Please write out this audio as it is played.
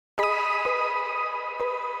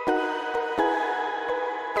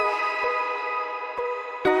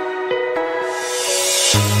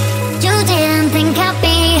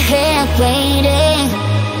waiting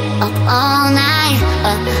up all night,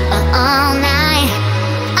 all night.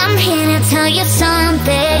 I'm here to tell you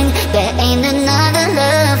something. There ain't another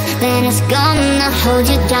love that is gonna hold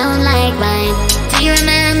you down like mine. Do you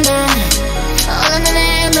remember all of the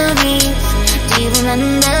memories? Do you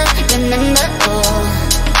remember, oh?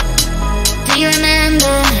 Do you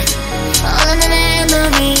remember all of the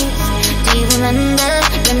memories? Do you remember,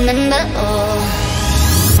 oh?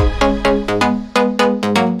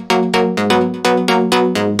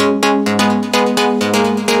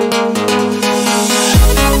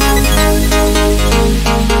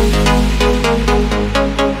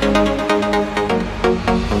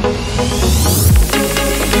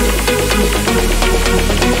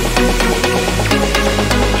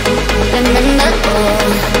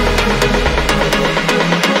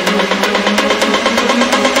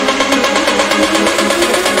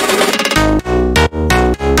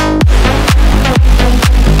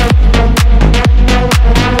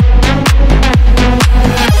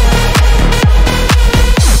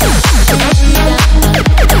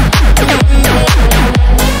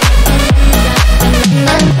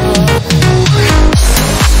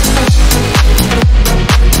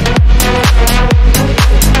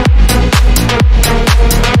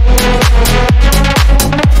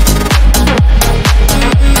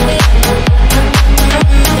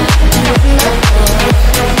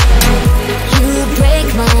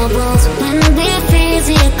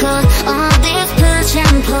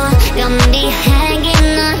 Got me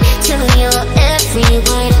hanging on to your every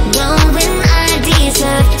word.